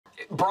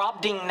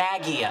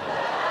Brobdingnagian.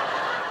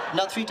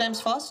 Now 3 times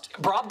fast.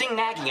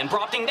 Brobdingnagian.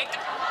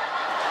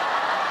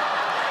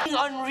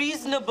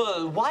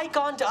 Unreasonable. Why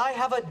can't I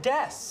have a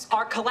desk?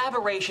 Our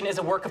collaboration is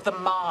a work of the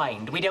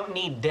mind. We don't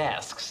need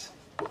desks.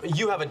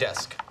 You have a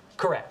desk.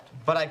 Correct.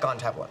 But I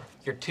can't have one.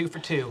 You're 2 for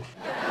 2.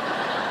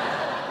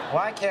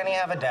 Why can't he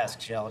have a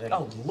desk, Sheldon?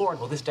 Oh, Lord,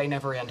 will this day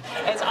never end?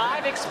 As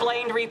I've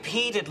explained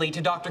repeatedly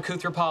to Dr.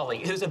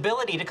 Kuthrapalli, whose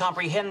ability to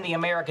comprehend the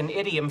American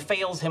idiom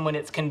fails him when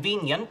it's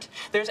convenient,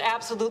 there's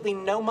absolutely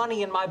no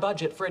money in my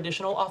budget for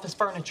additional office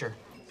furniture.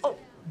 Oh,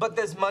 but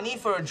there's money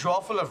for a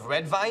drawer full of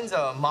red vines,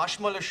 a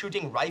marshmallow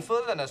shooting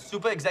rifle, and a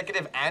super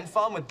executive ant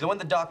farm with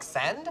glow-in-the-dark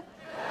sand?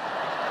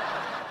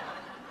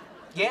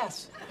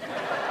 Yes.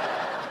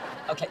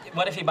 Okay,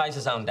 what if he buys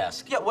his own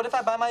desk? Yeah, what if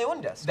I buy my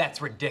own desk?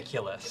 That's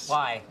ridiculous.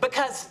 Why?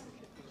 Because...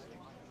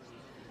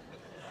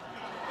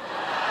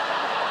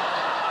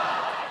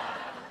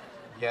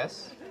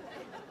 Yes?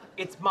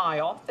 it's my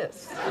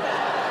office.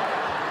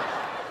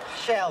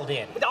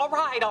 Sheldon. All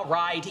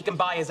right. He can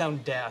buy his own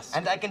desk.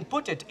 And I can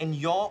put it in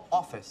your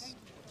office.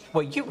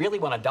 Well, you really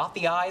want to dot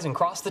the I's and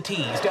cross the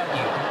T's, don't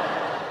you?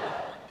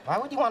 Why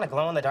would you want a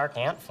glow-in-the-dark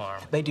ant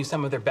farm? They do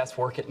some of their best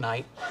work at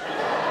night.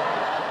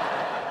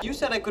 You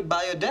said I could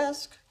buy a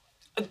desk.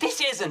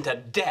 This isn't a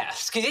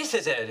desk. This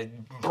is a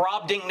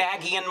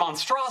Brobdingnagian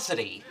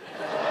monstrosity.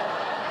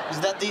 Is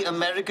that the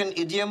American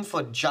idiom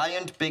for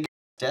giant big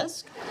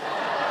desk?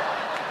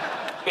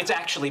 It's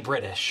actually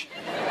British.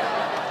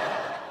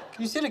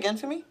 Can you say it again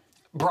for me?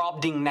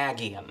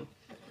 Brobdingnagian.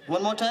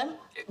 One more time.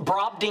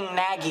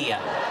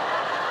 Brobdingnagian.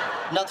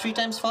 Now 3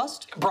 times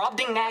fast.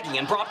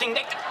 Brobdingnagian.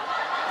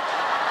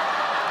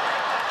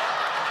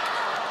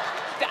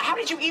 How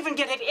did you even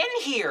get it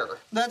in here?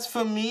 That's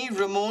for me,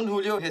 Ramon,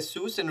 Julio,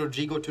 Jesus, and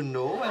Rodrigo to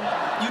know,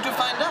 and you to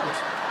find out.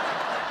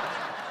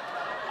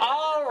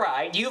 All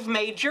right, you've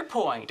made your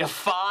point. A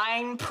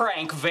fine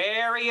prank,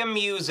 very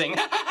amusing.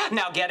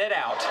 Now get it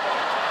out.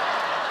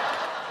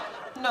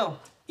 No.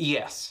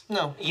 Yes.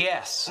 No.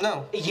 Yes.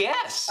 No.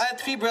 Yes. I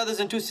have 3 brothers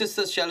and 2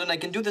 sisters, Sheldon. I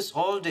can do this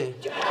all day.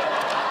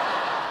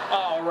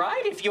 All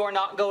right, if you're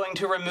not going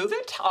to remove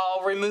it,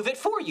 I'll remove it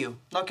for you.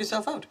 Knock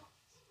yourself out.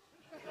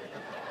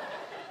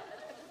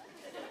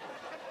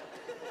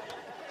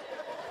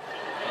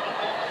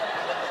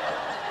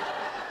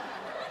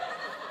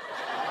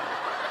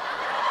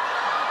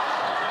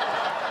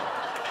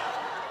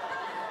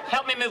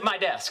 Help me move my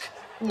desk.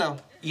 No.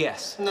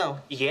 Yes. No.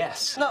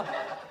 Yes. No.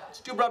 It's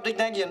too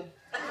Brobdingnagian.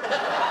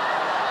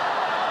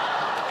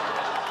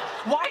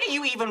 Why do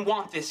you even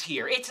want this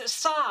here? Its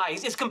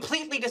size is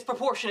completely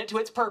disproportionate to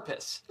its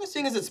purpose. Well,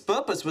 seeing as its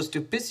purpose was to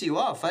piss you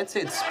off, I'd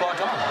say it's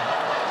spot on.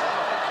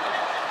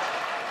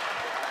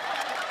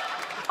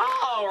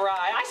 All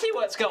right, I see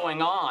what's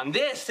going on.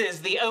 This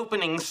is the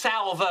opening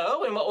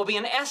salvo in what will be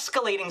an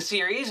escalating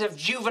series of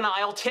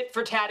juvenile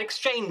tit-for-tat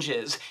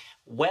exchanges.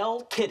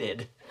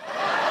 Well-titted.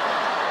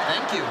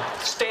 Thank you.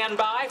 Stand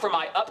by for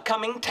my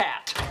upcoming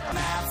tat.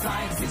 Math,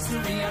 science,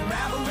 history,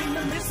 unraveling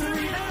the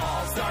mystery that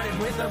all started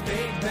with a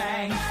big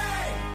bang.